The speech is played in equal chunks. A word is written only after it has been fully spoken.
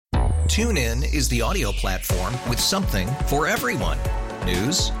TuneIn is the audio platform with something for everyone.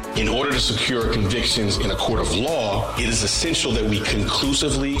 News. In order to secure convictions in a court of law, it is essential that we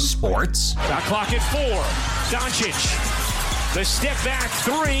conclusively. Sports. Shot clock at 4. Doncic. The step back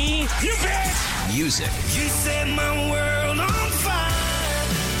 3. You bet. Music. You set my world on fire.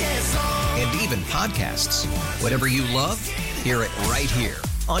 Yes, and even podcasts. Whatever you love, hear it right here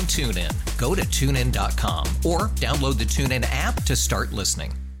on TuneIn. Go to TuneIn.com or download the TuneIn app to start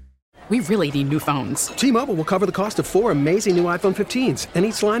listening. We really need new phones. T-Mobile will cover the cost of 4 amazing new iPhone 15s, and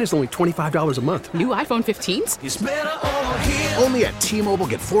each line is only $25 a month. New iPhone 15s? It's better over here. Only at T-Mobile,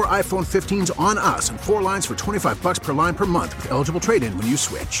 get 4 iPhone 15s on us and 4 lines for $25 per line per month with eligible trade-in when you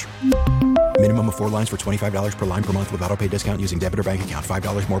switch. Minimum of 4 lines for $25 per line per month with autopay discount using debit or bank account.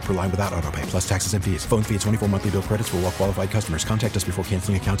 $5 more per line without autopay, plus taxes and fees. Phone fee at 24 monthly bill credits for well-qualified customers. Contact us before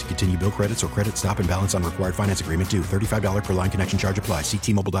canceling account to continue bill credits or credit stop and balance on required finance agreement due. $35 per line connection charge applies. See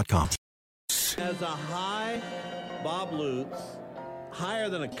T-Mobile.com. As a high Bob Lutz, higher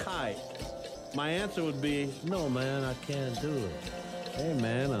than a kite, my answer would be, no, man, I can't do it. Hey,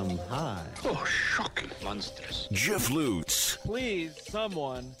 man, I'm high. Oh, shocking. Monsters. Jeff Lutz. Please,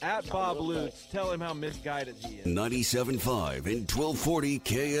 someone, at Bob Lutz, tell him how misguided he is. 97.5 and 1240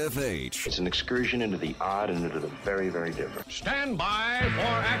 KFH. It's an excursion into the odd and into the very, very different. Stand by for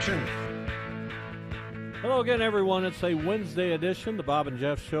action. Hello again, everyone. It's a Wednesday edition, the Bob and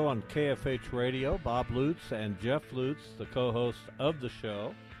Jeff Show on KFH Radio. Bob Lutz and Jeff Lutz, the co-host of the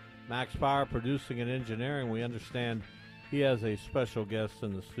show. Max Power producing and engineering. We understand he has a special guest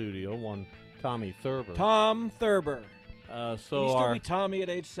in the studio, one Tommy Thurber. Tom Thurber. So he used to be Tommy at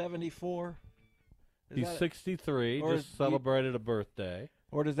age 74? He's 63, just celebrated a birthday.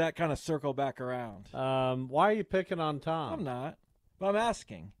 Or does that kind of circle back around? Why are you picking on Tom? I'm not, but I'm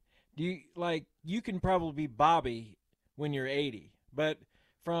asking. You can probably be Bobby when you're 80, but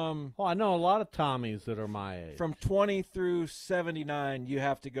from... Well, I know a lot of Tommies that are my age. From 20 through 79, you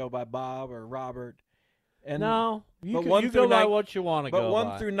have to go by Bob or Robert. And no, you go by what you want to go by. But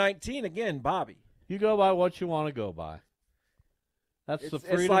 1 through 19, again, Bobby. You go by what you want to go by. That's the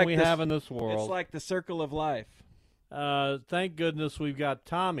freedom we have in this world. It's like the circle of life. Thank goodness we've got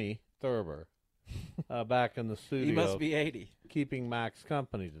Tommy Thurber back in the studio. He must be 80. Keeping Max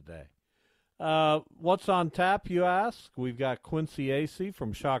company today. What's on tap, you ask? We've got Quincy Acey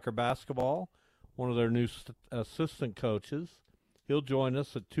from Shocker Basketball, one of their new assistant coaches. He'll join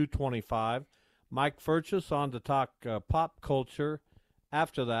us at 2:25. Mike Furches on to talk pop culture.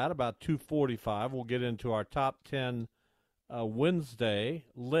 After that, about 2:45, we'll get into our top 10 Wednesday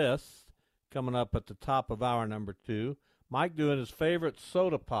list coming up at the top of hour number 2. Mike doing his favorite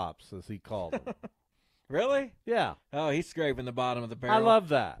soda pops, as he called them. Really? Yeah. Oh, he's scraping the bottom of the barrel. I love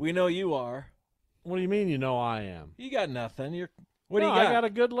that. We know you are. What do you mean you know I am? You got nothing. What do you got? I got a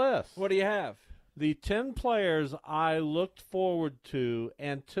good list. What do you have? The 10 players I looked forward to,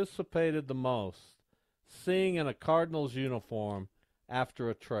 anticipated the most, seeing in a Cardinals uniform after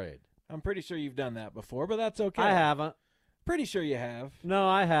a trade. I'm pretty sure you've done that before, but that's okay. I haven't. Pretty sure you have. No,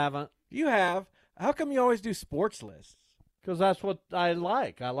 I haven't. You have. How come you always do sports lists? Because that's what I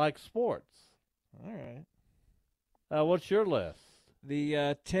like. I like sports. All right. What's your list?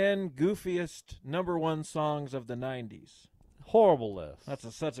 The 10 goofiest number 1 songs of the 90s. Horrible list.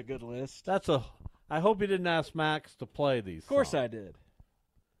 That's such a good list. I hope you didn't ask Max to play these. Of course songs. I did.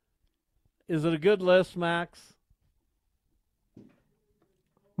 Is it a good list, Max?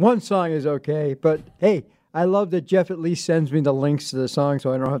 One song is okay, but hey, I love that Jeff at least sends me the links to the song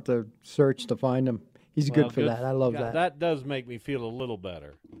so I don't have to search to find them. He's good for that. I love that. That does make me feel a little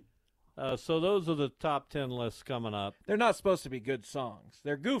better. So those are the top 10 lists coming up. They're not supposed to be good songs.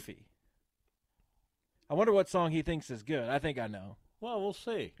 They're goofy. I wonder what song he thinks is good. I think I know. Well, we'll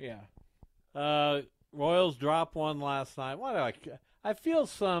see. Yeah. Royals dropped one last night. I feel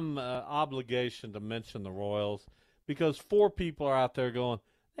some obligation to mention the Royals because 4 people are out there going,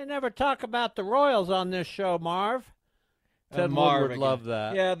 they never talk about the Royals on this show, Marv. Ted Marv would love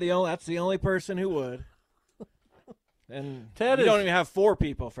that. Yeah, that's the only person who would. And Ted you don't even have 4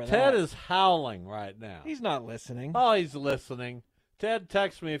 people for that. Ted is howling right now. He's not listening. Oh, he's listening. Ted,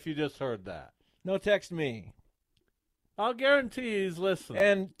 text me if you just heard that. No, text me. I'll guarantee he's listening.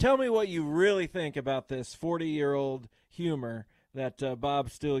 And tell me what you really think about this 40-year-old humor that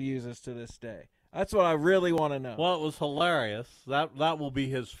Bob still uses to this day. That's what I really want to know. Well, it was hilarious. That will be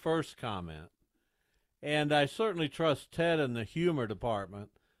his first comment. And I certainly trust Ted in the humor department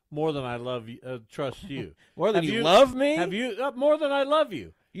more than I trust you. More than you love me? Have you more than I love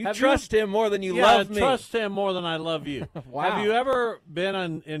you? You trust him more than you love me. I trust him more than I love you. Wow. Have you ever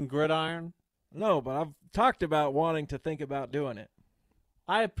been in Gridiron? No, but I've talked about wanting to think about doing it.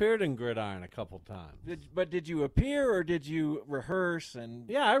 I appeared in Gridiron a couple times. Did you appear or did you rehearse? And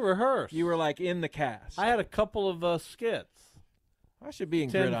yeah, I rehearsed. You were like in the cast. I had a couple of skits. I should be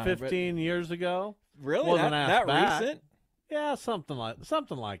in 10, Gridiron. 15 years ago. Really? Wasn't that back. recent? Yeah, something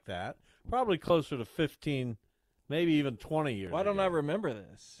like that. Probably closer to 15, maybe even 20 years. Why don't I remember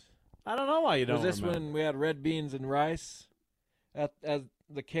this? I don't know why you don't. Was this remember. when we had red beans and rice at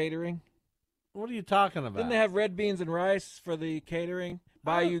the catering? What are you talking about? Didn't they have red beans and rice for the catering?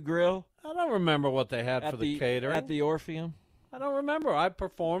 Bayou Grill? I don't remember what they had for the catering. At the Orpheum? I don't remember. I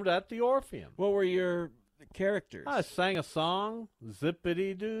performed at the Orpheum. What were your characters? I sang a song,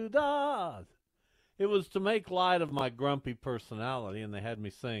 zippity-doo-dah. It was to make light of my grumpy personality, and they had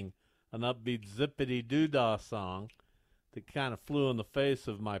me sing an upbeat zippity-doo-dah song that kind of flew in the face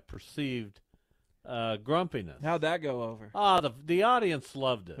of my perceived grumpiness. How'd that go over? The audience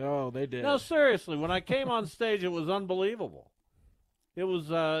loved it. Oh, they did. No, seriously, when I came on stage, it was unbelievable. It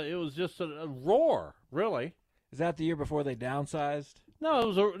was just a roar, really. Is that the year before they downsized? No,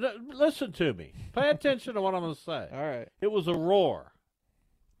 it was listen to me. Pay attention to what I'm going to say. All right. It was a roar.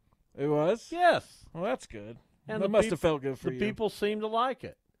 It was? Yes. Well, that's good. And that must have felt good for you. The people seemed to like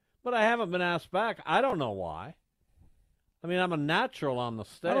it. But I haven't been asked back. I don't know why. I mean, I'm a natural on the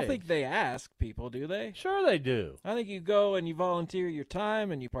stage. I don't think they ask people, do they? Sure they do. I think you go and you volunteer your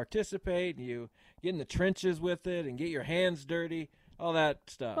time and you participate and you get in the trenches with it and get your hands dirty, all that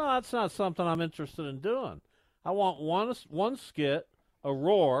stuff. No, that's not something I'm interested in doing. I want one skit, a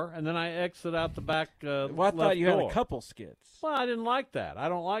roar, and then I exit out the back well, I thought you door. had a couple skits. Well, I didn't like that. I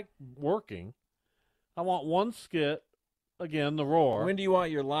don't like working. I want one skit, again, the roar. When do you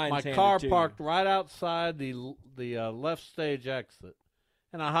want your lines My handed car to parked you? right outside the left stage exit,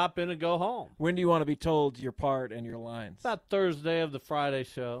 and I hop in and go home. When do you want to be told your part and your lines? About Thursday of the Friday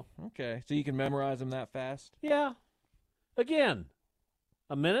show. Okay, so you can memorize them that fast? Yeah. Again,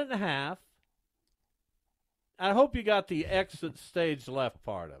 a minute and a half. I hope you got the exit stage left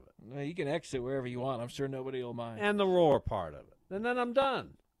part of it. Well, you can exit wherever you want. I'm sure nobody will mind. And the roar part of it. And then I'm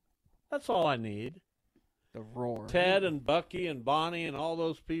done. That's all I need. The roar. Ted and Bucky and Bonnie and all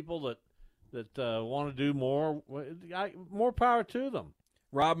those people that want to do more, more power to them.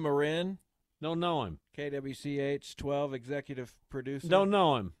 Rob Marin. Don't know him. KWCH 12 executive producer. Don't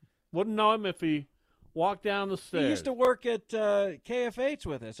know him. Wouldn't know him if he walked down the stairs. He used to work at KFH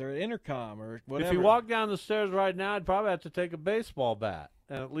with us or at Intercom or whatever. If he walked down the stairs right now, I'd probably have to take a baseball bat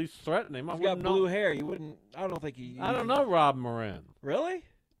and at least threaten him. He's got blue hair. You wouldn't. I don't think he. I don't know Rob Marin. Really?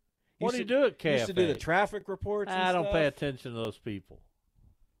 What do you do at KFH? He used to do the traffic reports. I don't pay attention to those people.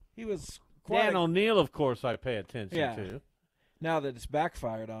 He was quite. Dan O'Neill, of course, I pay attention to. Now that it's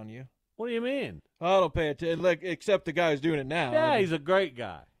backfired on you. What do you mean? I don't pay attention. Except the guy who's doing it now. Yeah, he's a great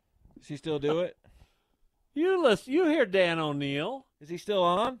guy. Does he still do it? You listen. You hear Dan O'Neill? Is he still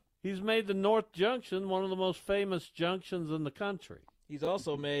on? He's made the North Junction one of the most famous junctions in the country. He's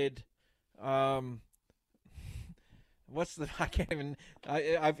also made, what's the? I can't even.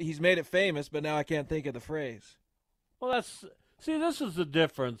 He's made it famous, but now I can't think of the phrase. Well, this is the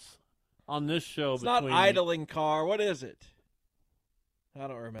difference on this show. It's not idling car. What is it? I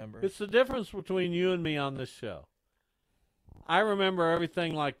don't remember. It's the difference between you and me on this show. I remember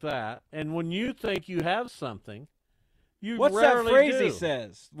everything like that, and when you think you have something, you What's rarely that phrase do. he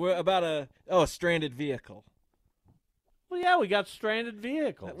says? About a stranded vehicle. Well, yeah, we got stranded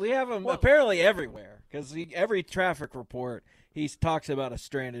vehicles. We have them apparently everywhere because every traffic report he talks about a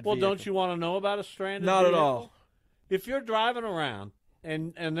stranded vehicle. Well, don't you want to know about a stranded Not vehicle? at all. If you're driving around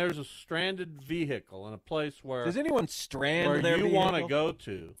and there's a stranded vehicle in a place where does anyone strand where their you vehicle? want to go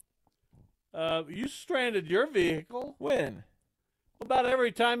to, you stranded your vehicle. When? About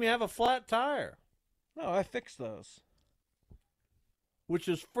every time you have a flat tire. No, I fix those. Which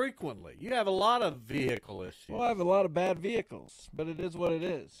is frequently. You have a lot of vehicle issues. Well, I have a lot of bad vehicles, but it is what it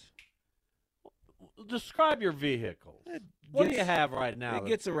is. Describe your vehicle. What do you have right now? It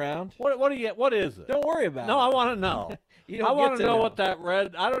gets around. What is it? Don't worry about it. No, I want to know. I want to know what that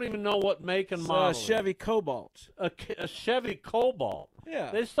red. I don't even know what make and model. It's a Chevy Cobalt. A Chevy Cobalt.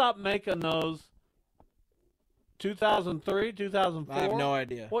 Yeah. They stopped making those 2003, 2004? I have no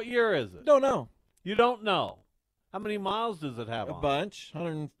idea. What year is it? Don't know. You don't know. How many miles does it have A on? bunch.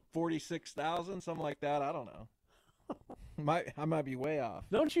 146,000, something like that. I don't know. I might be way off.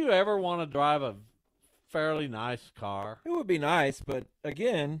 Don't you ever want to drive a fairly nice car? It would be nice, but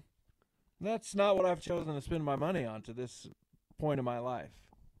again, that's not what I've chosen to spend my money on to this point in my life.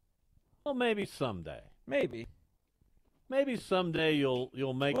 Well, maybe someday. Maybe. Maybe someday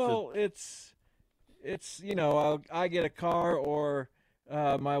you'll make it's I get a car or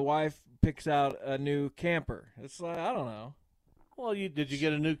my wife picks out a new camper. It's like, I don't know. Well, did you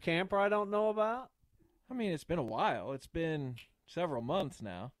get a new camper I don't know about? I mean, it's been a while. It's been several months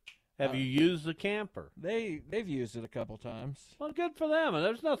now. Have you used the camper? They've used it a couple times. Well, good for them.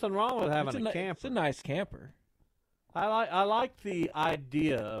 There's nothing wrong with having a camper. It's a nice camper. I like the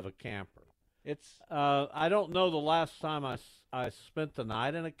idea of a camper. I don't know the last time I spent the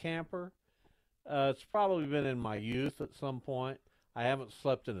night in a camper. It's probably been in my youth at some point. I haven't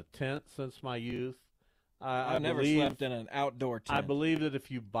slept in a tent since my youth. I've never slept in an outdoor tent. I believe that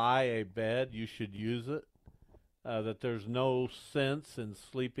if you buy a bed, you should use it. That there's no sense in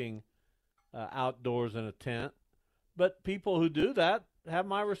sleeping outdoors in a tent. But people who do that have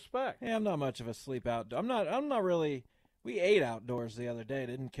my respect. Yeah, I'm not much of a sleep outdoor. I'm not really. We ate outdoors the other day.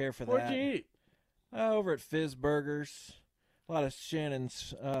 Didn't care for that. Where'd you eat? Over at Fizz Burgers. A lot of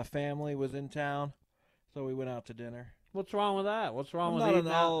Shannon's family was in town, so we went out to dinner. What's wrong with that? What's wrong with eating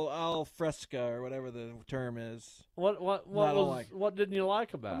eating al fresco or whatever the term is? What didn't you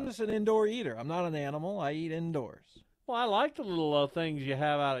like about it? I'm just an indoor eater. I'm not an animal. I eat indoors. Well, I like the little things you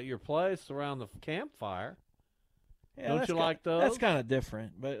have out at your place around the campfire. Yeah, don't you like those? That's kind of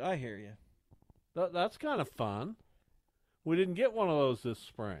different, but I hear you. That's kind of fun. We didn't get one of those this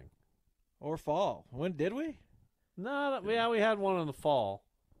spring. Or fall. When did we? No, we had one in the fall.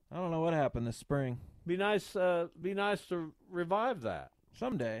 I don't know what happened this spring. Be nice to revive that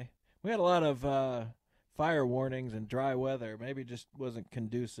someday. We had a lot of fire warnings and dry weather. Maybe it just wasn't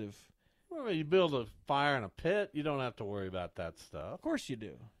conducive. Well, you build a fire in a pit, you don't have to worry about that stuff. Of course you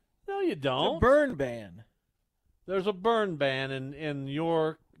do. No, you don't. It's a burn ban. There's a burn ban in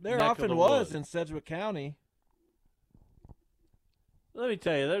your There neck often of the was woods. in Sedgwick County. Let me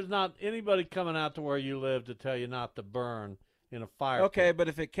tell you, there's not anybody coming out to where you live to tell you not to burn in a fire Okay, pit. but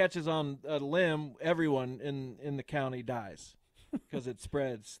if it catches on a limb, everyone in the county dies because it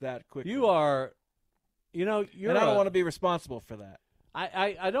spreads that quickly. And I don't want to be responsible for that.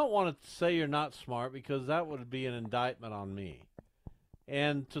 I don't want to say you're not smart because that would be an indictment on me,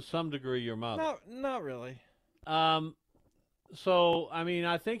 and to some degree your mother. Not really. So I mean,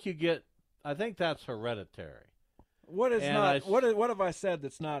 I think that's hereditary. What is not? What have I said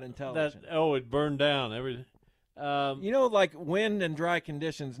that's not intelligent? It burned down everything. Like wind and dry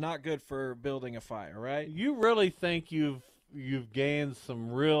conditions, not good for building a fire, right? You really think you've gained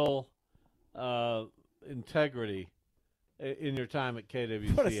some real integrity in your time at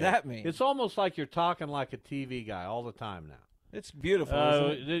KWCA? What does that mean? It's almost like you're talking like a TV guy all the time now. It's beautiful.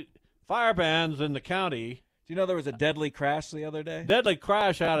 Isn't it? Fire bans in the county. Do you know there was a deadly crash the other day? Deadly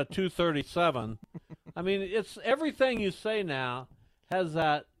crash out of 237. I mean, it's everything you say now has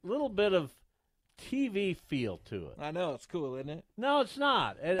that little bit of TV feel to it. I know, it's cool, isn't it? No, it's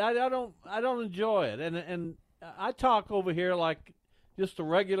not. And I don't enjoy it. And I talk over here like just a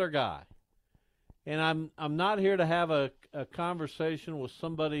regular guy. And I'm not here to have a conversation with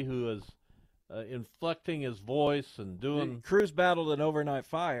somebody who is inflecting his voice and doing. Cruz battled an overnight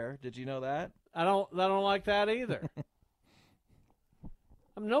fire. Did you know that? I don't like that either.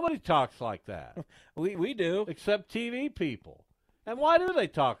 I mean, nobody talks like that. We do, except TV people. And why do they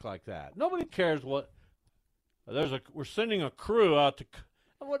talk like that? Nobody cares what. We're sending a crew out to.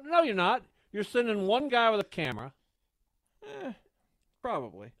 No, you're not. You're sending one guy with a camera.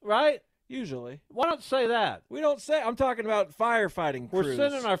 Probably. Right? Usually. Why don't say that? We don't say. I'm talking about firefighting crews. We're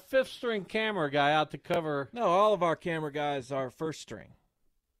sending our fifth-string camera guy out to cover. No, all of our camera guys are first string.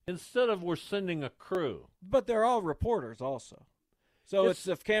 Instead of we're sending a crew. But they're all reporters also. So it's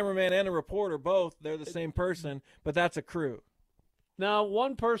a cameraman and a reporter both. They're the same person, but that's a crew. Now,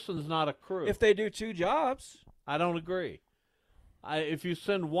 one person's not a crew. If they do two jobs. I don't agree. If you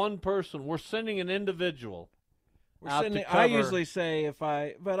send one person, we're sending an individual out to cover. I usually say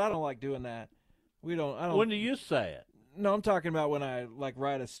but I don't like doing that. I don't. When do you say it? No, I'm talking about when I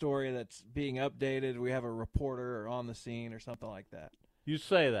write a story that's being updated. We have a reporter or on the scene or something like that. You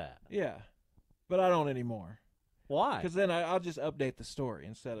say that? Yeah, but I don't anymore. Why? Because then I'll just update the story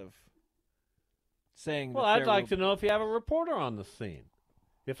instead of saying. Well, I'd like to know if you have a reporter on the scene.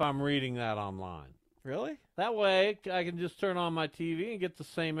 If I'm reading that online. Really? That way, I can just turn on my TV and get the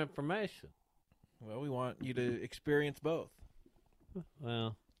same information. Well, we want you to experience both.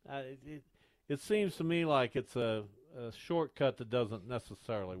 Well, it seems to me like it's a shortcut that doesn't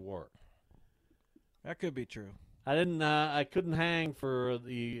necessarily work. That could be true. I couldn't hang for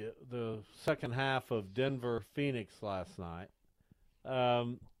the second half of Denver-Phoenix last night.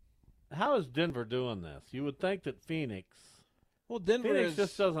 How is Denver doing this? You would think that Phoenix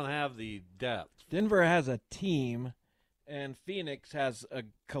just doesn't have the depth. Denver has a team, and Phoenix has a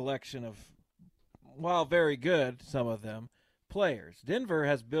collection of, while very good, some of them, players. Denver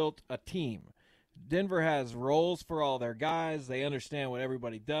has built a team. Denver has roles for all their guys. They understand what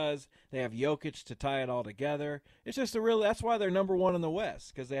everybody does. They have Jokic to tie it all together. It's just that's why they're number one in the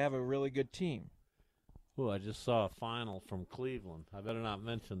West, because they have a really good team. Oh, I just saw a final from Cleveland. I better not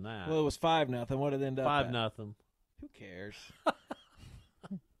mention that. Well, it was 5-0. What did it end up 5-0. Who cares?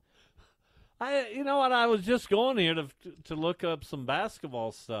 You know what? I was just going here to look up some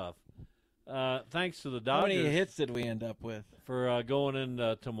basketball stuff. Thanks to the Dodgers. How many hits did we end up with? For going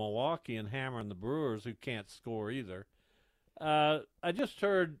into Milwaukee and hammering the Brewers, who can't score either. I just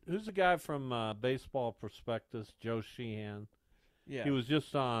heard, who's the guy from Baseball Prospectus, Joe Sheehan? Yeah. He was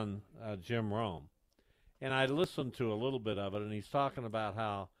just on Jim Rome. And I listened to a little bit of it, and he's talking about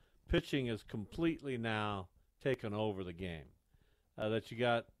how pitching is completely now taken over the game. That you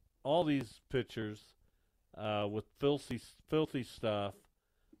got all these pitchers with filthy stuff,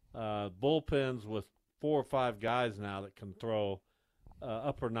 bullpens with 4 or 5 guys now that can throw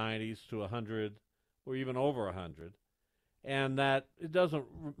upper 90s to 100 or even over 100. And that it doesn't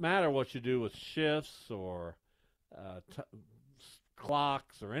matter what you do with shifts or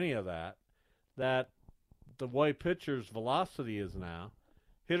clocks or any of that, that the way pitchers' velocity is now,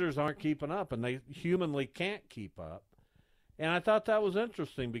 hitters aren't keeping up, and they humanly can't keep up. And I thought that was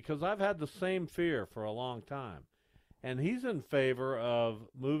interesting because I've had the same fear for a long time. And he's in favor of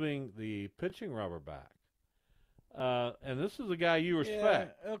moving the pitching rubber back. And this is a guy you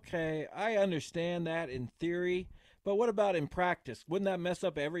respect. Yeah, okay, I understand that in theory, but what about in practice? Wouldn't that mess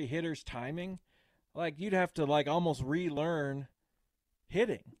up every hitter's timing? Like, you'd have to, almost relearn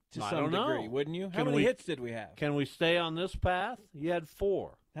hitting to some degree, wouldn't you? How many hits did we have? Can we stay on this path? You had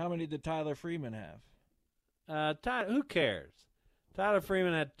 4. How many did Tyler Freeman have? Who cares? Tyler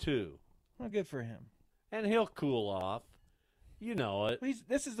Freeman had 2. Well, good for him. And he'll cool off. You know it.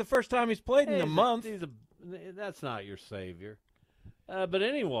 This is the first time he's played in a month. That's not your savior. But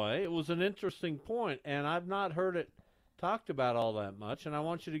anyway, it was an interesting point, and I've not heard it talked about all that much, and I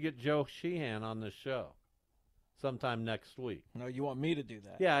want you to get Joe Sheehan on this show sometime next week. No, you want me to do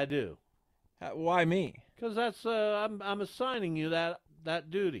that? Yeah, I do. Why me? Because that's I'm assigning you that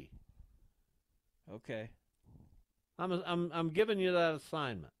duty. Okay. I'm giving you that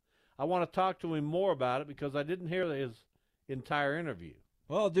assignment. I want to talk to him more about it because I didn't hear his entire interview.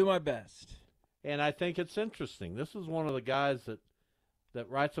 Well, I'll do my best. And I think it's interesting. This is one of the guys that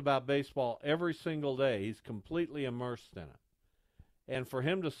writes about baseball every single day. He's completely immersed in it. And for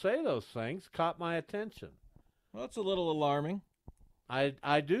him to say those things caught my attention. Well, it's a little alarming.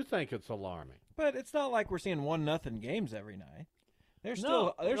 I do think it's alarming. But it's not like we're seeing 1-0 games every night. There's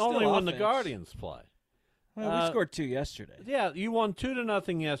only still when the Guardians play. Well, we scored 2 yesterday. Yeah, you won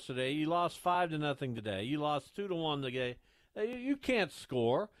 2-0 yesterday. You lost 5-0 today. You lost 2-1 today. You can't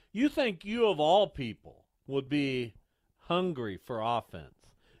score. You think you of all people would be hungry for offense.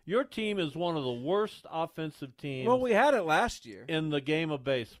 Your team is one of the worst offensive teams. Well, we had it last year in the game of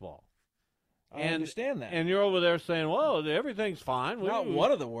baseball. I understand that. And you're over there saying, "Well, everything's fine." Not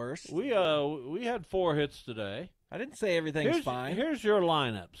one of the worst. We had 4 hits today. I didn't say everything's fine. Here's your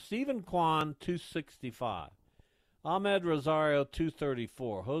lineup. Stephen Kwan, 265. Ahmed Rosario,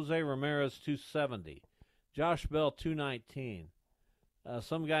 234. Jose Ramirez, 270. Josh Bell, 219.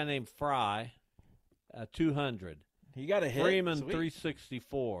 Some guy named Fry, 200. He got a hit. Freeman, Sweet.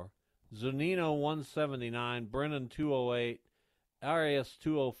 364. Zunino, 179. Brennan, 208. Arias,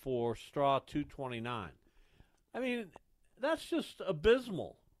 204. Straw, 229. I mean, that's just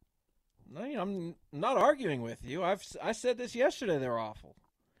abysmal. No, I'm not arguing with you. I said this yesterday. They're awful.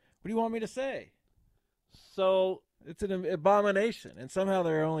 What do you want me to say? So it's an abomination, and somehow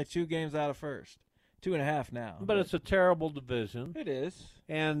they're only 2 games out of first. 2.5 now. But it's a terrible division. It is.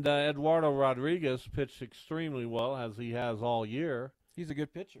 And Eduardo Rodriguez pitched extremely well, as he has all year. He's a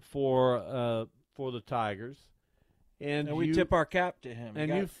good pitcher for the Tigers. And we tip our cap to him.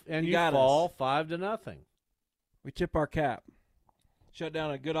 And you fall 5-0. We tip our cap. Shut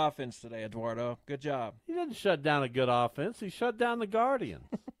down a good offense today, Eduardo. Good job. He didn't shut down a good offense. He shut down the Guardians.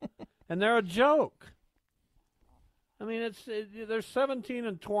 And they're a joke. I mean, they're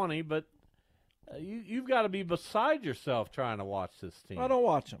 17-20, but you've got to be beside yourself trying to watch this team. I don't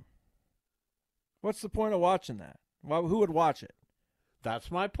watch them. What's the point of watching that? Who would watch it?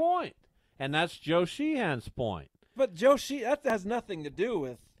 That's my point. And that's Joe Sheehan's point. But that has nothing to do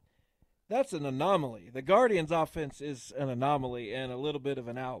with – that's an anomaly. The Guardians' offense is an anomaly and a little bit of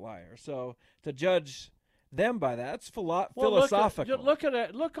an outlier. So to judge them by that, it's philosophical. Look at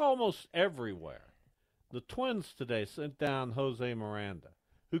it. Look almost everywhere. The Twins today sent down Jose Miranda,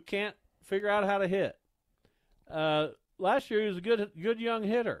 who can't figure out how to hit. Last year he was a good young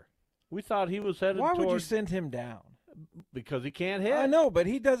hitter. We thought he was headed Why toward. Would you send him down? because he can't hit. I know, but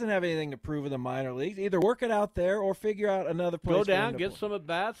he doesn't have anything to prove in the minor leagues. Either work it out there or figure out another place. Go for him down, to get play. some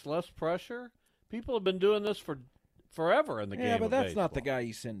at-bats, less pressure. People have been doing this for forever in the game. Yeah, but that's baseball. not the guy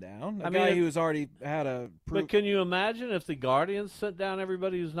you send down. I Guy mean, who's already had a proof. But can you imagine if the Guardians sent down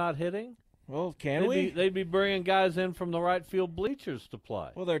everybody who's not hitting? Well, can we? They'd be bringing guys in from the right field bleachers to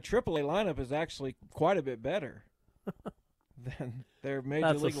play. Well, their AAA lineup is actually quite a bit better than their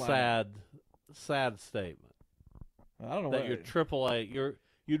major league lineup. That's a sad statement. I don't know that your AAA.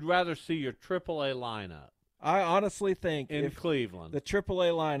 You'd rather see your AAA lineup. I honestly think in if Cleveland, the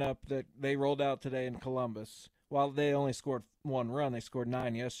AAA lineup that they rolled out today in Columbus, while they only scored 1 run, they scored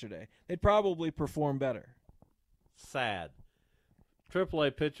 9 yesterday. They'd probably perform better. Sad.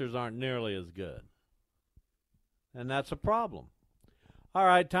 AAA pitchers aren't nearly as good, and that's a problem. All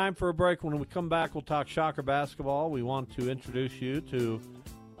right, time for a break. When we come back, we'll talk Shocker basketball. We want to introduce you to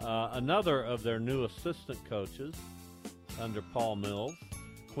another of their new assistant coaches under Paul Mills,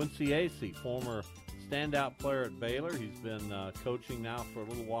 Quincy Acey, former standout player at Baylor. He's been coaching now for a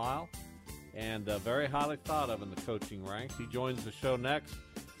little while and very highly thought of in the coaching ranks. He joins the show next.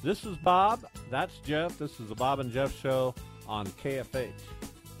 This is Bob. That's Jeff. This is the Bob and Jeff Show on KFH.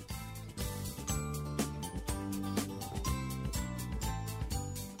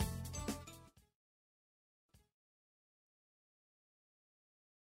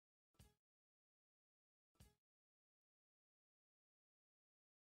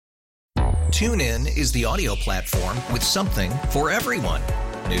 TuneIn is the audio platform with something for everyone.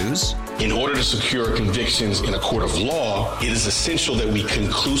 News. In order to secure convictions in a court of law, it is essential that we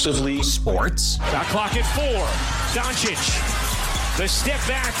conclusively. Sports. Shot clock at 4. Doncic. The step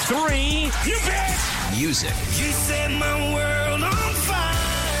back 3. You bet. Music. You set my world on fire.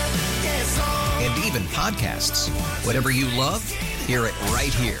 Yes, and even podcasts. Whatever you love, hear it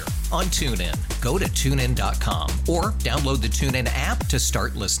right here on TuneIn. Go to TuneIn.com or download the TuneIn app to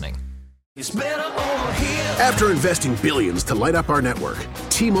start listening. It's better over here. After investing billions to light up our network,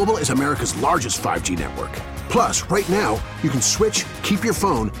 T-Mobile is America's largest 5G network. Plus, right now, you can switch, keep your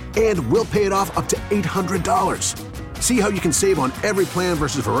phone, and we'll pay it off up to $800. See how you can save on every plan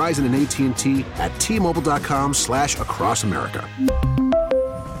versus Verizon and AT&T at T-Mobile.com/across America.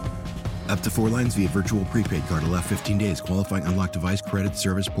 Up to 4 lines via virtual prepaid card. Allow 15 days. Qualifying unlocked device credit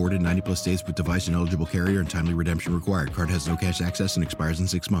service ported 90+ days with device and eligible carrier and timely redemption required. Card has no cash access and expires in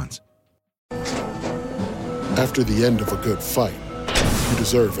 6 months. After the end of a good fight, you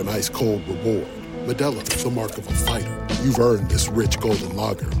deserve an ice-cold reward. Modelo is the mark of a fighter. You've earned this rich golden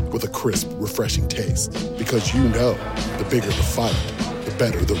lager with a crisp, refreshing taste. Because you know, the bigger the fight, the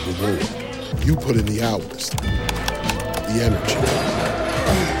better the reward. You put in the hours, the energy,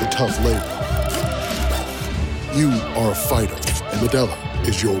 the tough labor. You are a fighter, and Modelo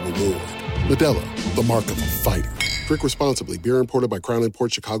is your reward. Modelo, the mark of a fighter. Drink responsibly. Beer imported by Crown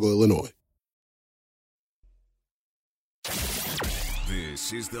Imports, Chicago, Illinois.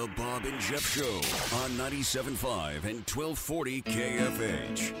 This is the Bob and Jeff Show on 97.5 and 1240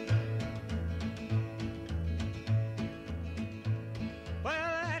 KFH. Well,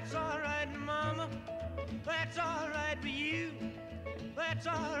 that's all right, Mama. That's all right for you. That's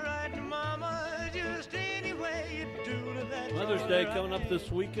all right, Mama. Just any way you do it. Mother's Day coming up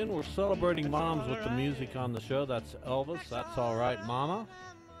this weekend. We're celebrating moms with the music on the show. That's Elvis. That's all right, Mama.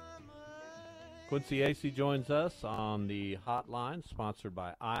 Quincy Acey joins us on the hotline, sponsored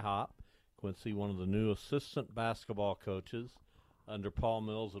by IHOP. Quincy, one of the new assistant basketball coaches under Paul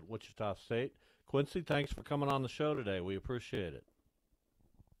Mills at Wichita State. Quincy, thanks for coming on the show today. We appreciate it.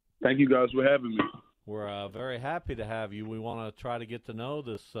 Thank you guys for having me. We're very happy to have you. We want to try to get to know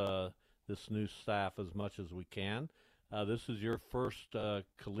this new staff as much as we can. This is your first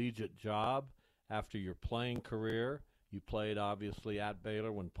collegiate job after your playing career. You played, obviously, at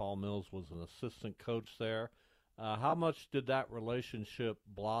Baylor when Paul Mills was an assistant coach there. How much did that relationship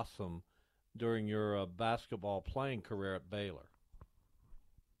blossom during your basketball playing career at Baylor?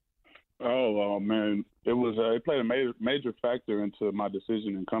 Oh, man. It played a major factor into my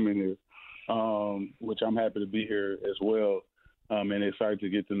decision in coming here, which I'm happy to be here as well, and excited to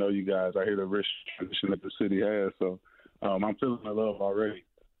get to know you guys. I hear the rich tradition that the city has, so I'm feeling the love already.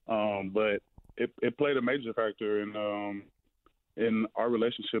 But it played a major factor in our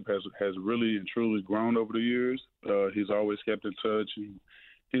relationship has really and truly grown over the years. He's always kept in touch, and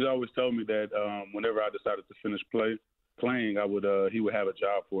he's always told me that whenever I decided to finish playing, he would have a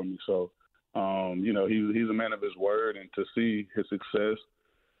job for me. So, he's a man of his word, and to see his success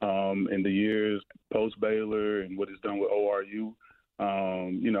in the years post Baylor and what he's done with ORU,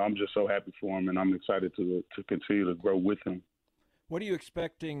 I'm just so happy for him, and I'm excited to continue to grow with him. What are you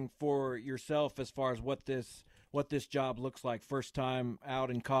expecting for yourself as far as what this what this job looks like. First time out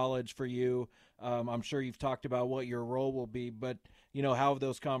in college for you. I'm sure you've talked about what your role will be, but how have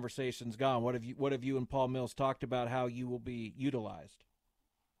those conversations gone? What have you and Paul Mills talked about how you will be utilized?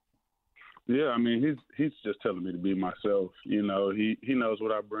 Yeah, I mean, he's just telling me to be myself. He knows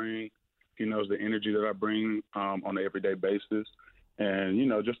what I bring. He knows the energy that I bring on an everyday basis,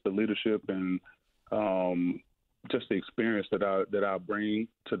 and just the leadership and just the experience that I bring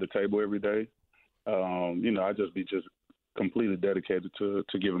to the table every day. I just be completely dedicated to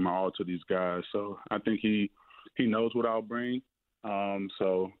giving my all to these guys. So I think he knows what I'll bring.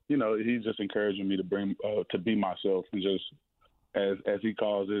 He's just encouraging me to be myself and just, as he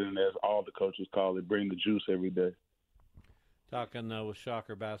calls it, and as all the coaches call it, bring the juice every day. Talking with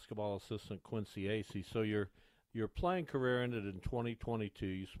Shocker basketball assistant Quincy Acey. So your playing career ended in 2022.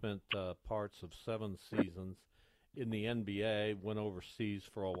 You spent parts of 7 seasons in the NBA, went overseas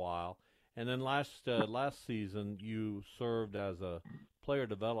for a while, and then last season you served as a player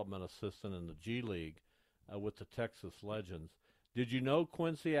development assistant in the G League with the Texas Legends. Did you know,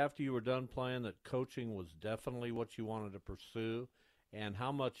 Quincy, after you were done playing, that coaching was definitely what you wanted to pursue? And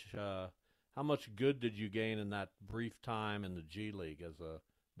how much good did you gain in that brief time in the G League as a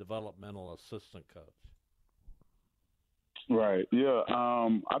developmental assistant coach? Right. Yeah.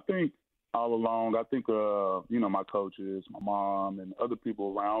 I think all along, my coaches, my mom, and other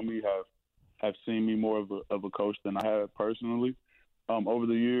people around me have seen me more of a coach than I have personally over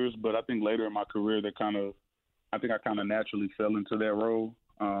the years. But I think later in my career, I kind of naturally fell into that role.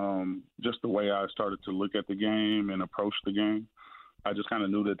 Just the way I started to look at the game and approach the game, I just kind of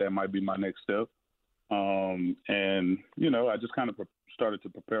knew that might be my next step. I just kind of started to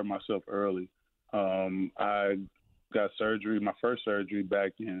prepare myself early. I got my first surgery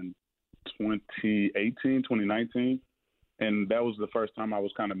back in 2019, and that was the first time I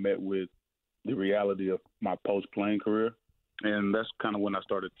was kind of met with the reality of my post-playing career. And that's kind of when I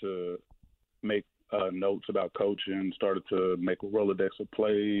started to make notes about coaching, started to make a Rolodex of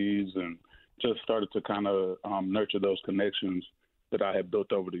plays, and just started to kind of nurture those connections that I had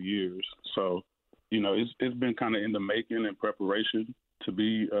built over the years. So, it's been kind of in the making and preparation to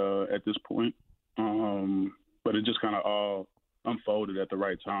be at this point. But it just kind of all unfolded at the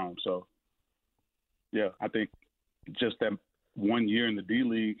right time. So, yeah, I think just that 1 year in the D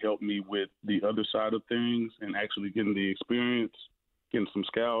League helped me with the other side of things and actually getting the experience, getting some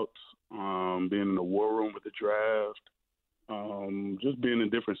scouts, being in the war room with the draft, just being in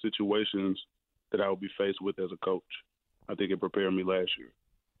different situations that I would be faced with as a coach. I think it prepared me last year.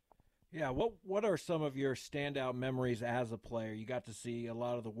 Yeah, what are some of your standout memories as a player? You got to see a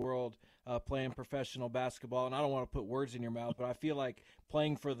lot of the world playing professional basketball, and I don't want to put words in your mouth, but I feel like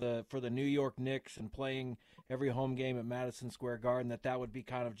playing for the New York Knicks and playing every home game at Madison Square Garden, that would be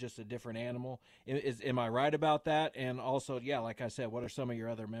kind of just a different animal. Am I right about that? And also, yeah, like I said, what are some of your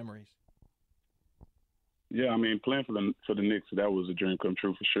other memories? Yeah, I mean, playing for the Knicks, that was a dream come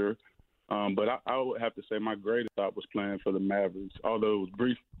true for sure. But I would have to say my greatest thought was playing for the Mavericks, although it was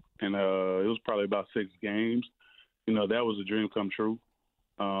brief. And it was probably about 6 games. That was a dream come true.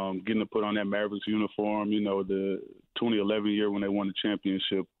 Getting to put on that Mavericks uniform, the 2011 year when they won the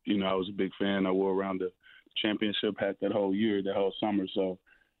championship, I was a big fan. I wore around the championship hat that whole year, that whole summer. So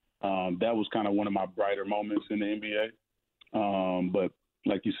that was kind of one of my brighter moments in the NBA. But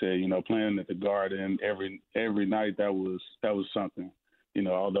like you said, playing at the Garden every night, that was something.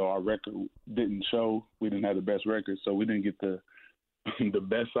 Although our record didn't show, we didn't have the best record, so we didn't get the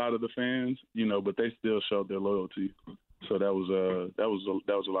best side of the fans, but they still showed their loyalty. So that was a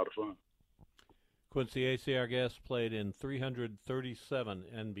lot of fun. Quincy Acey, our guest, played in 337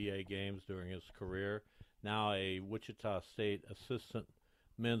 NBA games during his career. Now a Wichita State assistant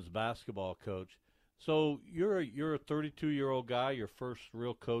men's basketball coach. So you're a 32-year-old guy, your first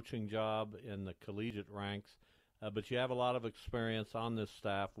real coaching job in the collegiate ranks, but you have a lot of experience on this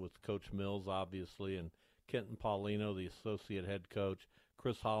staff with Coach Mills, obviously, and Kenton Paulino, the associate head coach.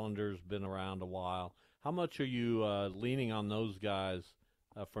 Chris Hollander's been around a while. How much are you leaning on those guys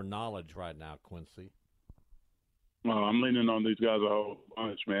for knowledge right now, Quincy? Well, I'm leaning on these guys a whole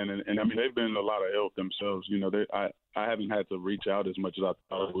bunch, man. And I mean, they've been a lot of help themselves. I haven't had to reach out as much as I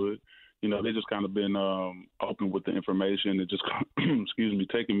thought I would. They just kind of been open with the information and just,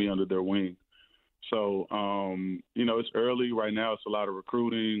 taking me under their wing. So, it's early right now. It's a lot of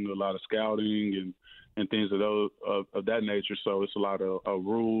recruiting, a lot of scouting, and things of that nature. So it's a lot of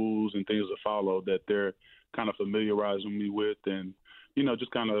rules and things to follow that they're kind of familiarizing me with, and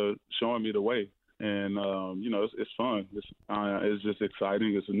just kind of showing me the way. And it's fun. It's just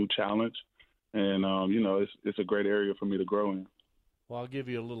exciting. It's a new challenge, and it's a great area for me to grow in. Well, I'll give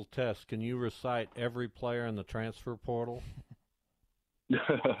you a little test. Can you recite every player in the transfer portal?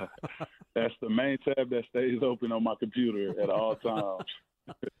 That's the main tab that stays open on my computer at all times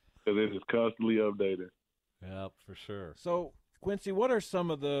because it is constantly updated. Yep, for sure. So, Quincy, what are some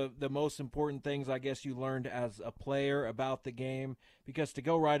of the most important things, I guess, you learned as a player about the game? Because to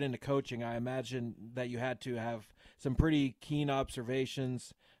go right into coaching, I imagine that you had to have some pretty keen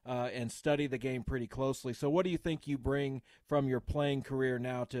observations and study the game pretty closely. So what do you think you bring from your playing career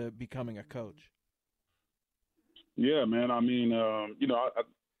now to becoming a coach? Yeah, man. I mean, I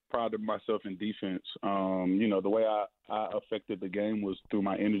prided myself in defense. The way I affected the game was through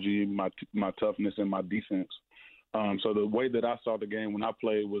my energy, my toughness, and my defense. So the way that I saw the game when I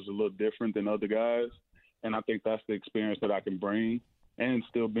played was a little different than other guys, and I think that's the experience that I can bring. And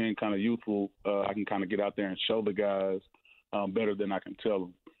still being kind of youthful, I can kind of get out there and show the guys better than I can tell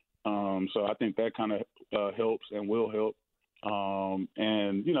them. So I think that kind of helps and will help.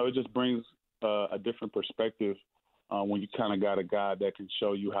 And it just brings a different perspective when you kind of got a guy that can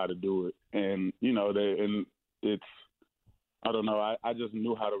show you how to do it. And it's I don't know. I just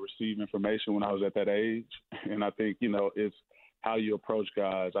knew how to receive information when I was at that age, and I think it's how you approach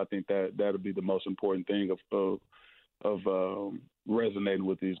guys. I think that'll be the most important thing of resonating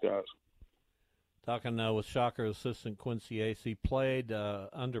with these guys. Talking with Shocker assistant Quincy Acee, played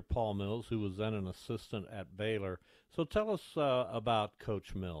under Paul Mills, who was then an assistant at Baylor. So tell us about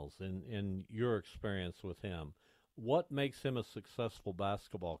Coach Mills and your experience with him. What makes him a successful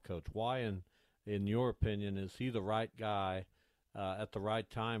basketball coach? Why, in your opinion, is he the right guy at the right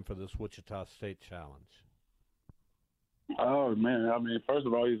time for this Wichita State Challenge? Oh man, I mean, first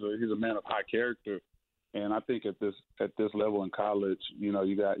of all, he's a man of high character, and I think at this level in college, you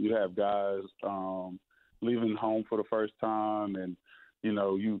have guys leaving home for the first time, and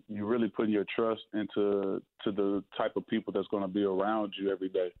you really putting your trust into the type of people that's going to be around you every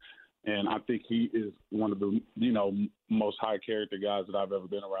day. And I think he is one of the most high character guys that I've ever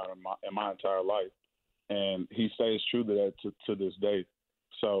been around in my entire life, and he stays true to that to this day.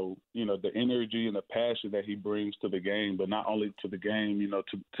 So the energy and the passion that he brings to the game, but not only to the game,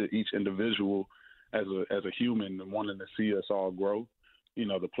 to each individual as a human and wanting to see us all grow.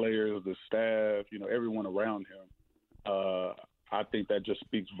 The players, the staff, everyone around him. I think that just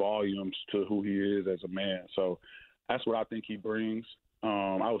speaks volumes to who he is as a man. So that's what I think he brings.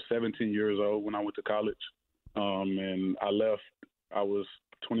 I was 17 years old when I went to college, and I left. I was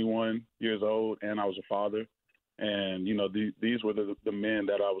 21 years old, and I was a father. And, these were the men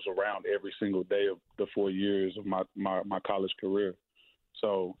that I was around every single day of the 4 years of my college career.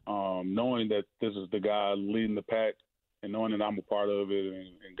 So knowing that this is the guy leading the pack and knowing that I'm a part of it,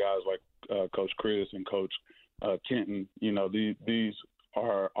 and guys like Coach Chris and Coach Kenton, these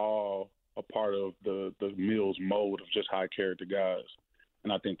are all a part of the Mills mode of just high character guys.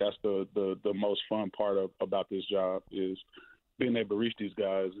 And I think that's the most fun part about this job is being able to reach these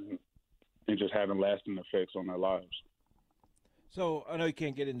guys and just having lasting effects on their lives. So I know you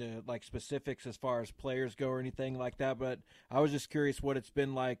can't get into specifics as far as players go or anything like that, but I was just curious what it's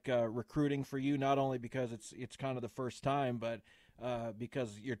been like recruiting for you, not only because it's kind of the first time, but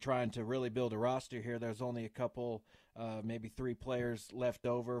because you're trying to really build a roster here. There's only a couple, maybe 3 players left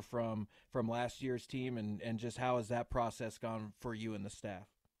over from last year's team, and just how has that process gone for you and the staff?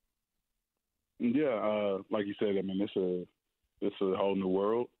 Yeah, like you said, I mean, it's a whole new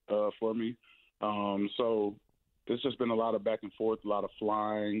world for me. So there's just been a lot of back and forth, a lot of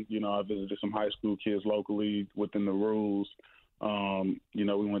flying. I visited some high school kids locally within the rules. We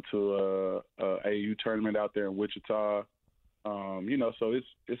went to a AAU tournament out there in Wichita. So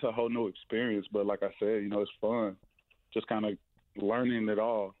it's a whole new experience. But like I said, it's fun. Just kind of learning it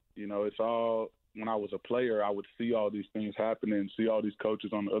all. It's all, when I was a player, I would see all these things happening, see all these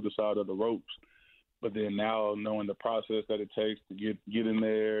coaches on the other side of the ropes. But then now knowing the process that it takes to get in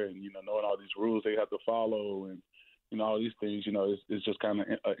there and, knowing all these rules they have to follow and, all these things, it's just kind of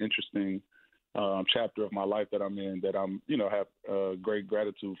an interesting chapter of my life that I'm in that I'm, have great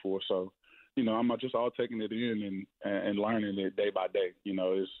gratitude for. So, I'm just all taking it in and learning it day by day.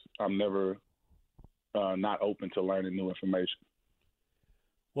 I'm never not open to learning new information.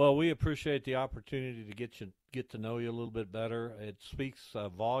 Well, we appreciate the opportunity to get to know you a little bit better. It speaks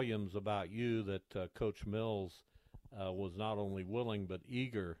volumes about you that Coach Mills was not only willing but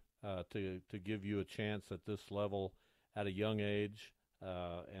eager to give you a chance at this level at a young age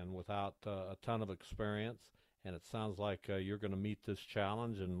and without a ton of experience. And it sounds like you're going to meet this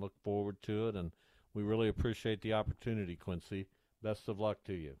challenge and look forward to it. And we really appreciate the opportunity, Quincy. Best of luck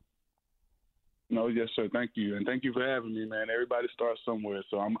to you. No, yes, sir. Thank you, and thank you for having me, man. Everybody starts somewhere,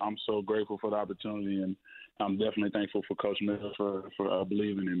 so I'm so grateful for the opportunity, and I'm definitely thankful for Coach Miller for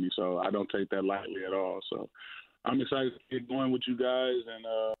believing in me. So I don't take that lightly at all. So I'm excited to get going with you guys and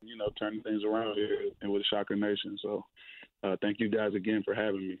turning things around here and with Shocker Nation. So thank you guys again for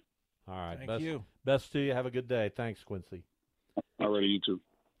having me. All right, Thank you. Best to you. Have a good day. Thanks, Quincy. All right, you too.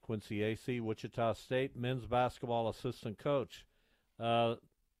 Quincy AC, Wichita State men's basketball assistant coach.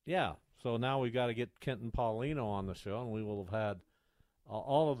 Yeah. So now we've got to get Kenton Paulino on the show, and we will have had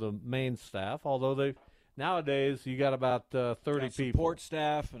all of the main staff. Although nowadays you got about 30 got people, support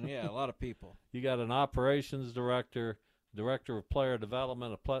staff, and a lot of people. You got an operations director, director of player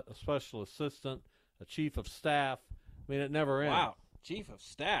development, a special assistant, a chief of staff. I mean, it never ends. Wow, chief of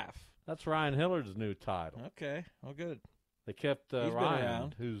staff. That's Ryan Hillard's new title. Okay, well, good. They kept He's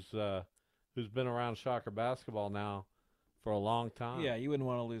Ryan, who's been around Shocker basketball now for a long time. Yeah, you wouldn't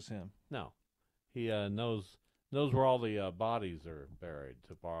want to lose him. No, he knows where all the bodies are buried,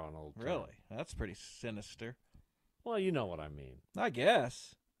 to borrow an old term. Really? That's pretty sinister. Well, you know what I mean. I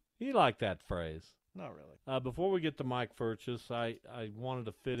guess. You like that phrase. Not really. Before we get to Mike Furches, I wanted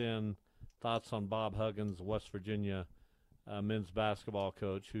to fit in thoughts on Bob Huggins, West Virginia men's basketball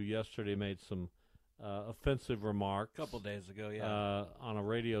coach, who yesterday made some offensive remarks. A couple days ago, yeah. On a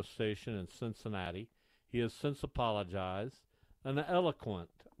radio station in Cincinnati. He has since apologized, an eloquent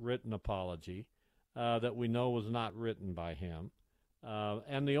written apology that we know was not written by him.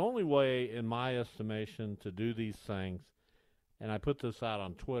 And the only way, in my estimation, to do these things, and I put this out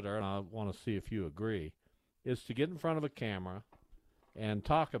on Twitter, and I want to see if you agree, is to get in front of a camera and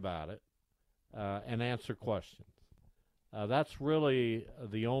talk about it and answer questions. That's really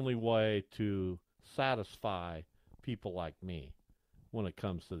the only way to satisfy people like me when it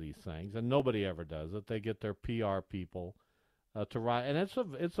comes to these things, and nobody ever does it. They get their PR people to write, and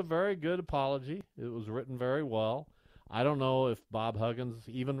it's a very good apology. It was written very well. I don't know if Bob Huggins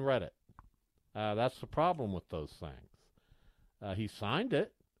even read it. That's the problem with those things. He signed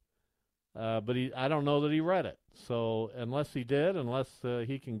it, but I don't know that he read it. So unless he did, unless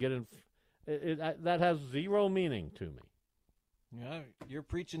he can get in, that has zero meaning to me. Yeah, you're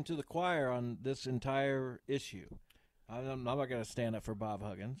preaching to the choir on this entire issue. I'm not going to stand up for Bob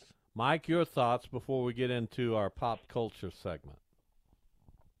Huggins. Mike, your thoughts before we get into our pop culture segment.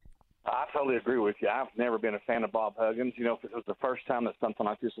 I totally agree with you. I've never been a fan of Bob Huggins. If it was the first time that something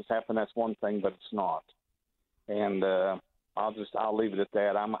like this has happened, that's one thing, but it's not. And I'll leave it at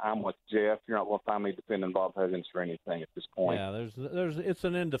that. I'm with Jeff. You're not going to find me defending Bob Huggins for anything at this point. Yeah, it's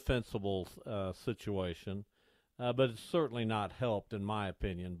an indefensible situation, but it's certainly not helped, in my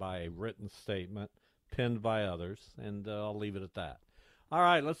opinion, by a written statement penned by others, and I'll leave it at that. All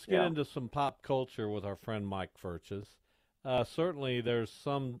right, let's get into some pop culture with our friend Mike Furches. Certainly there's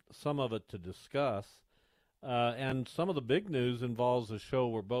some of it to discuss, and some of the big news involves a show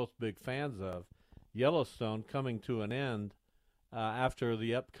we're both big fans of, Yellowstone, coming to an end after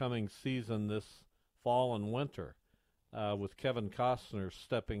the upcoming season this fall and winter, with Kevin Costner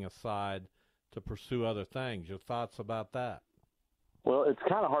stepping aside to pursue other things. Your thoughts about that? Well, it's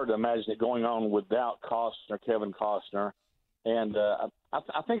kind of hard to imagine it going on without Kevin Costner. And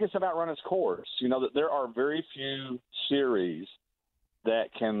I think it's about run its course. That there are very few series that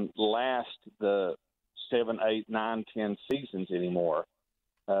can last the 7, 8, 9, 10 seasons anymore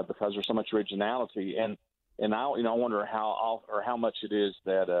because there's so much originality. And I wonder how much it is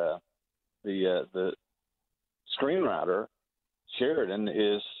that the screenwriter Sheridan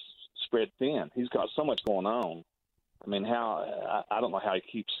is spread thin. He's got so much going on. I mean, I don't know how he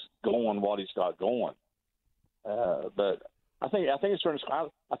keeps going what he's got going, but I think it's starting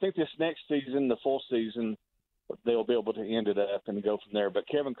to. I think this next season, the full season, they'll be able to end it up and go from there. But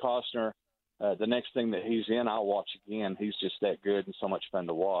Kevin Costner, the next thing that he's in, I'll watch again. He's just that good and so much fun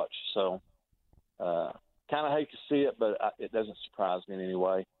to watch. So, kind of hate to see it, but it doesn't surprise me in any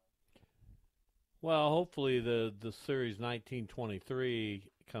way. Well, hopefully the series 1923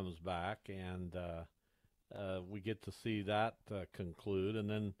 comes back and we get to see that conclude. And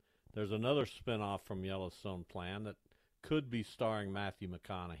then there's another spinoff from Yellowstone planned that could be starring Matthew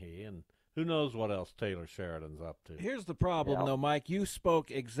McConaughey, and who knows what else Taylor Sheridan's up to. Here's the problem, though, Mike. You spoke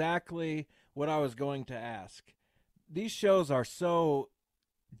exactly what I was going to ask. These shows are so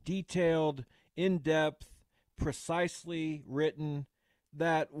detailed, in-depth, precisely written,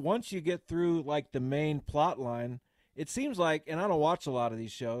 that once you get through, like, the main plot line, it seems like, and I don't watch a lot of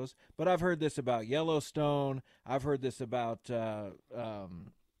these shows, but I've heard this about Yellowstone. I've heard this about,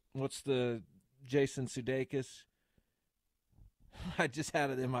 what's the Jason Sudeikis? I just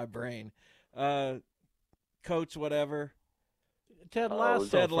had it in my brain. Coach whatever. Ted Lasso.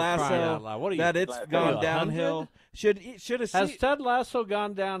 Ted Lasso. What are you? That it's gone downhill. Has Ted Lasso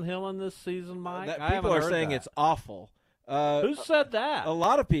gone downhill in this season, Mike? People are saying it's awful. Who said that? A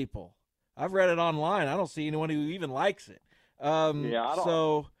lot of people. I've read it online. I don't see anyone who even likes it. I don't.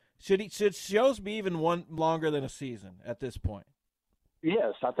 So should shows be even one longer than a season at this point?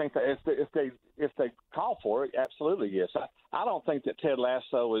 Yes, I think that if they call for it, absolutely yes. I don't think that Ted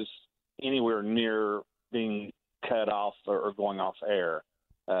Lasso is anywhere near being cut off or going off air.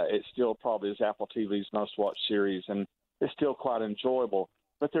 It still probably is Apple TV's most watched series, and it's still quite enjoyable.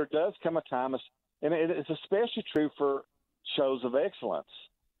 But there does come a time, and it's especially true for shows of excellence.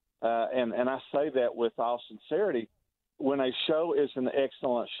 And I say that with all sincerity. When a show is an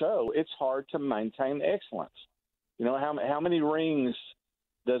excellent show, it's hard to maintain excellence. You know, how many rings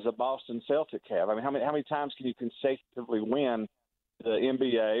does a Boston Celtic have? I mean, how many times can you consecutively win the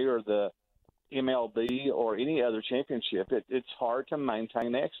NBA or the MLB or any other championship? It's hard to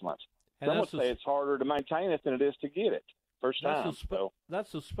maintain excellence. Some would say it's harder to maintain it than it is to get it first time.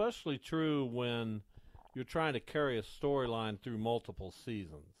 That's especially true when you're trying to carry a storyline through multiple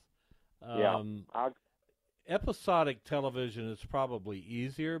seasons. Episodic television is probably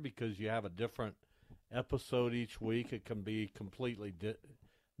easier because you have a different episode each week. It can be completely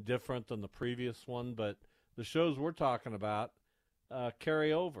different than the previous one, but the shows we're talking about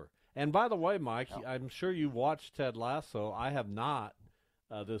carry over. And by the way, Mike, I'm sure you watched Ted Lasso. I have not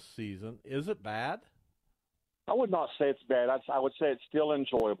this season. Is it bad? I would not say it's bad. I would say it's still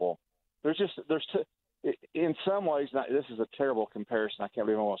enjoyable. In some ways, this is a terrible comparison. I can't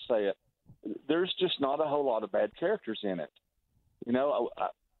believe I want to say it. There's just not a whole lot of bad characters in it. You know,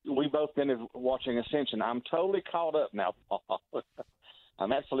 we both been watching Ascension. I'm totally caught up now, Paul.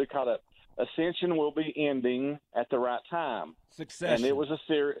 I'm absolutely caught up. Ascension will be ending at the right time. Succession. And it was a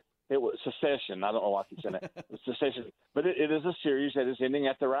series. It was Succession. I don't know why I keep saying that. Succession. But it is a series that is ending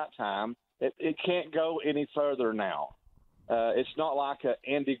at the right time. It can't go any further now. It's not like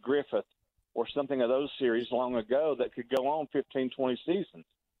Andy Griffith or something of those series long ago that could go on 15, 20 seasons.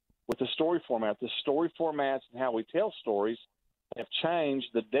 With the story format, the story formats and how we tell stories have changed.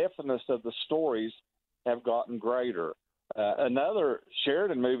 The deftness of the stories have gotten greater. Another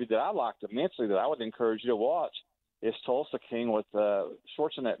Sheridan movie that I liked immensely that I would encourage you to watch is Tulsa King with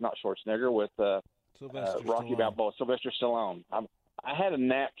Schwarzenegger, with Rocky Balboa, Sylvester Stallone. I had a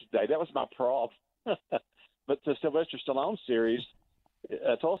nap today. That was my problem. But the Sylvester Stallone series,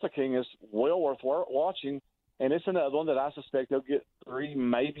 Tulsa King, is well worth watching. And it's another one that I suspect they'll get 3,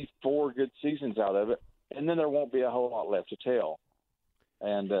 maybe 4 good seasons out of it, and then there won't be a whole lot left to tell.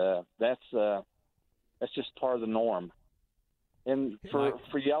 And that's just part of the norm. And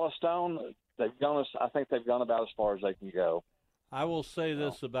for Yellowstone, I think they've gone about as far as they can go. I will say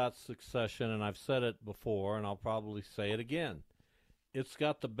this about Succession, and I've said it before, and I'll probably say it again. It's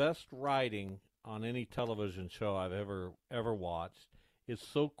got the best writing on any television show I've ever watched. It's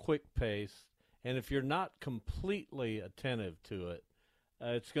so quick-paced. And if you're not completely attentive to it,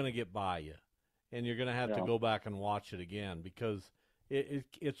 it's going to get by you. And you're going to have to go back and watch it again because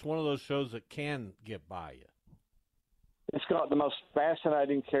it's one of those shows that can get by you. It's got the most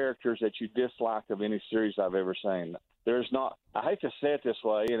fascinating characters that you dislike of any series I've ever seen. There's not – I hate to say it this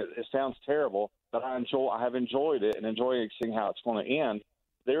way, and it sounds terrible, but I have enjoyed it and enjoy seeing how it's going to end.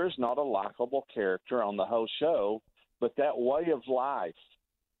 There is not a likable character on the whole show, but that way of life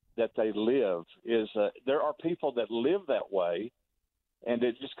that they live is there are people that live that way, and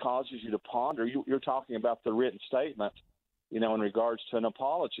it just causes you to ponder. You're talking about the written statement, you know, in regards to an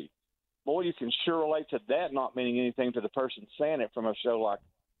apology. Boy, you can sure relate to that not meaning anything to the person saying it from a show like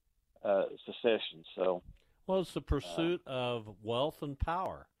Succession. So, well, it's the pursuit of wealth and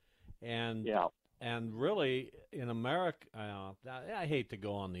power, and really in America, I hate to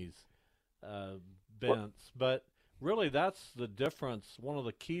go on these bents, but really, that's the difference. One of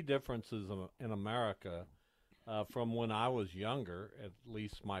the key differences in America from when I was younger, at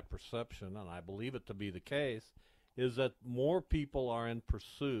least my perception, and I believe it to be the case, is that more people are in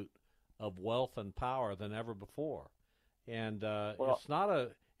pursuit of wealth and power than ever before, and it's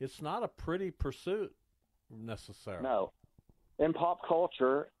not a pretty pursuit necessarily. No, and pop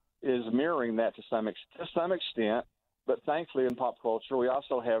culture is mirroring that to some extent. But thankfully, in pop culture, we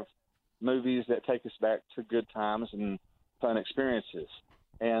also have movies that take us back to good times and fun experiences.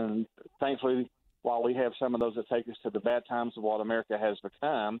 And thankfully, while we have some of those that take us to the bad times of what America has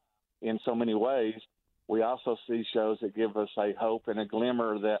become in so many ways, we also see shows that give us a hope and a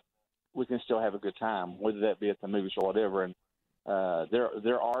glimmer that we can still have a good time, whether that be at the movies or whatever. And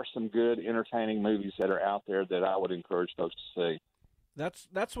there are some good, entertaining movies that are out there that I would encourage folks to see.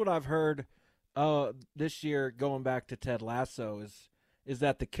 That's what I've heard this year, going back to Ted Lasso, is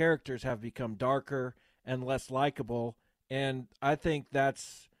that the characters have become darker and less likable, and I think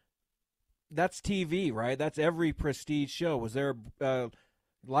that's TV, right? That's every prestige show. Was there a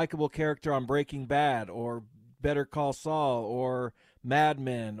likable character on Breaking Bad or Better Call Saul or Mad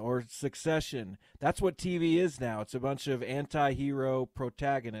Men or Succession? That's what TV is now. It's a bunch of anti-hero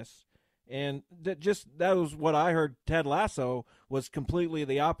protagonists. And that was what I heard Ted Lasso was completely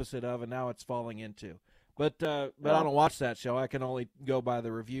the opposite of, and now it's falling into. But I don't watch that show. I can only go by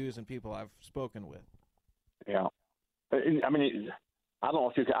the reviews and people I've spoken with. Yeah. I mean, I don't know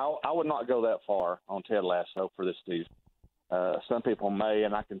if you can. I would not go that far on Ted Lasso for this season. Some people may,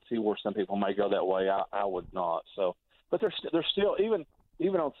 and I can see where some people may go that way. I would not. So, but there's still even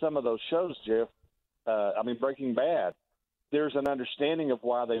on some of those shows, Jeff. I mean, Breaking Bad. There's an understanding of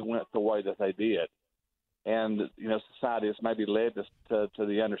why they went the way that they did, and society has maybe led to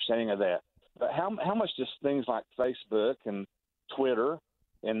the understanding of that. But how much just things like Facebook and Twitter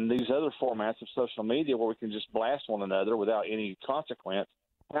and these other formats of social media where we can just blast one another without any consequence,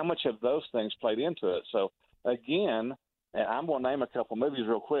 how much have those things played into it? So again, and I'm going to name a couple movies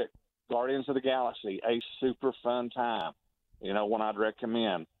real quick. Guardians of the Galaxy, a super fun time. One I'd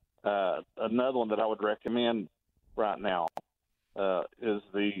recommend. Another one that I would recommend right now is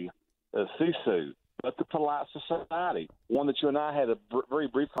the Sisu, but the Polite Society. One that you and I had a very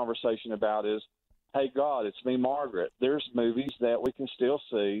brief conversation about is, hey, God, it's me, Margaret. There's movies that we can still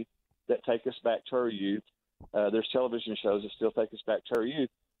see that take us back to our youth. There's television shows that still take us back to our youth.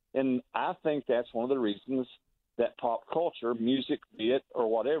 And I think that's one of the reasons that pop culture, music, be it or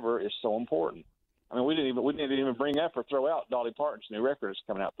whatever, is so important. I mean, we didn't even bring up or throw out Dolly Parton's new record that's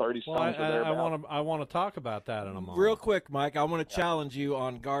coming out, 30 songs. I want to talk about that in a moment. Real quick, Mike, I want to challenge you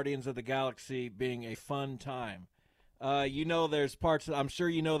on Guardians of the Galaxy being a fun time. There's parts. I'm sure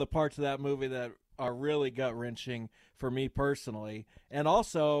you know the parts of that movie that are really gut-wrenching for me personally, and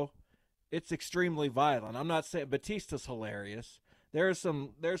also it's extremely violent. I'm not saying Batista's hilarious. There's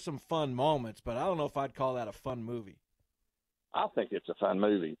some fun moments, but I don't know if I'd call that a fun movie. I think it's a fun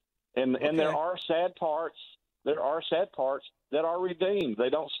movie. And there are sad parts. There are sad parts that are redeemed. They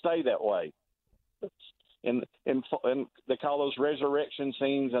don't stay that way. And they call those resurrection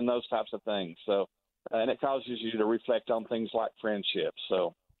scenes and those types of things. So, and it causes you to reflect on things like friendship.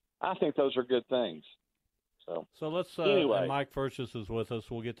 So, I think those are good things. So let's. Anyway, and Mike Furches is with us.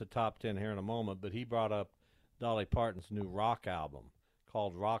 We'll get to top 10 here in a moment. But he brought up Dolly Parton's new rock album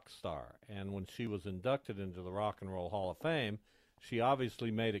called Rockstar, and when she was inducted into the Rock and Roll Hall of Fame, she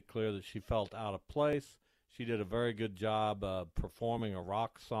obviously made it clear that she felt out of place. She did a very good job performing a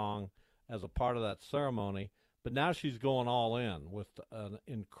rock song as a part of that ceremony, but now she's going all in with an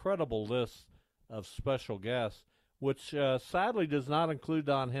incredible list of special guests, which sadly does not include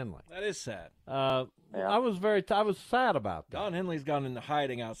Don Henley. That is sad. I was sad about that. Don Henley's gone into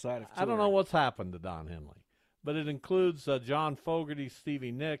hiding outside of touring. I don't know what's happened to Don Henley, but it includes John Fogerty,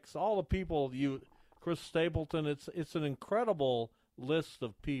 Stevie Nicks, all the people Chris Stapleton. It's an incredible list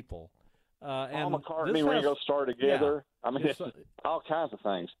of people. And Paul McCartney, Ringo Starr together. Yeah, I mean, it's all kinds of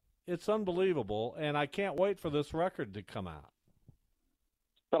things. It's unbelievable, and I can't wait for this record to come out.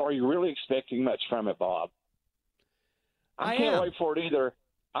 But are you really expecting much from it, Bob? I can't wait for it either.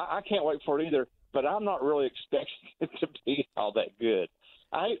 I can't wait for it either. But I'm not really expecting it to be all that good.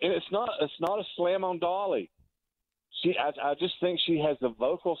 And it's not a slam on Dolly. I just think she has a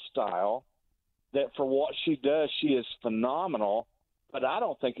vocal style that for what she does, she is phenomenal, but I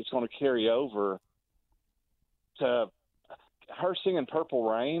don't think it's going to carry over to her singing Purple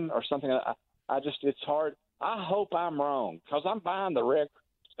Rain or something. It's hard. I hope I'm wrong because I'm buying the record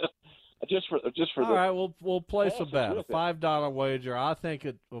just for All right, we'll place a bet, a $5 wager. I think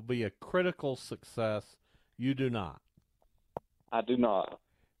it will be a critical success. You do not. I do not.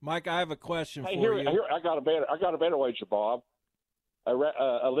 Mike, I have a question for you. Here, I got a better wager, Bob.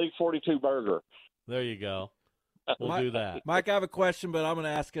 A League 42 burger. There you go. We'll do that. Mike, I have a question, but I'm going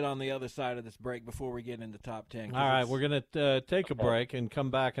to ask it on the other side of this break before we get into top 10. All right, we're going to take a break and come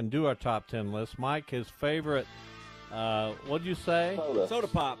back and do our top 10 list. Mike, his favorite, what'd you say? Soda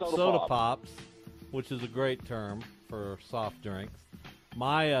pops. Soda pops, which is a great term for soft drinks.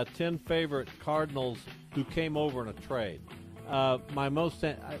 My 10 favorite Cardinals who came over in a trade. I most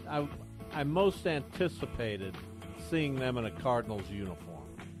anticipated seeing them in a Cardinals uniform.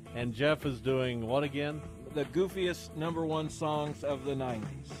 And Jeff is doing what again? The goofiest #1 songs of the 90s.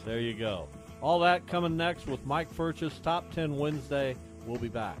 There you go. All that coming next with Mike Furches, Top 10 Wednesday. We'll be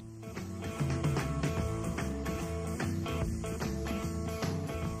back.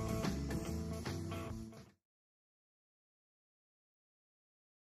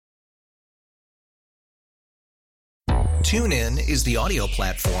 TuneIn is the audio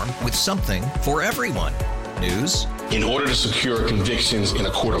platform with something for everyone. News. In order to secure convictions in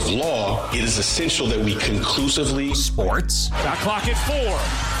a court of law, it is essential that we conclusively. Sports. Shot clock at 4.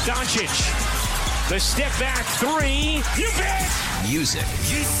 Doncic. The step back 3. You bet. Music.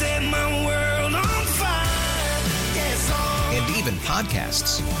 You set my world on fire. Yes, and even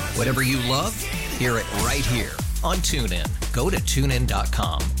podcasts. Whatever you love, hear it right here on TuneIn. Go to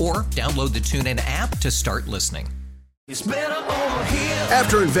TuneIn.com or download the TuneIn app to start listening. It's better over here.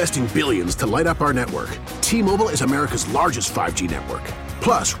 After investing billions to light up our network, T-Mobile is America's largest 5G network.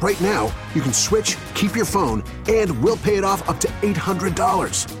 Plus, right now, you can switch, keep your phone, and we'll pay it off up to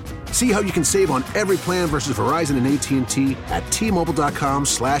 $800. See how you can save on every plan versus Verizon and AT&T at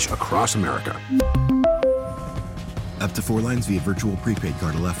T-Mobile.com/across America. Up to 4 lines via virtual prepaid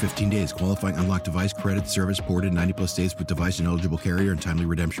card. Allow 15 days. Qualifying unlocked device credit service ported 90-plus days with device and eligible carrier and timely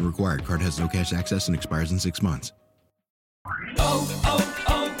redemption required. Card has no cash access and expires in 6 months.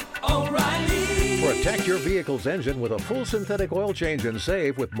 O'Reilly. Protect your vehicle's engine with a full synthetic oil change and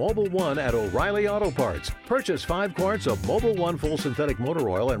save with Mobile One at O'Reilly Auto Parts. Purchase 5 quarts of Mobile One full synthetic motor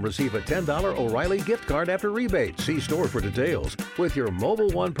oil and receive a $10 O'Reilly gift card after rebate. See store for details. With your Mobile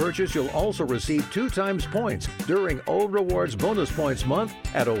One purchase, you'll also receive 2 times points during O Rewards Bonus Points Month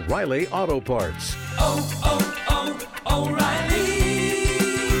at O'Reilly Auto Parts. O'Reilly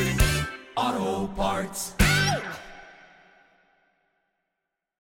Auto Parts.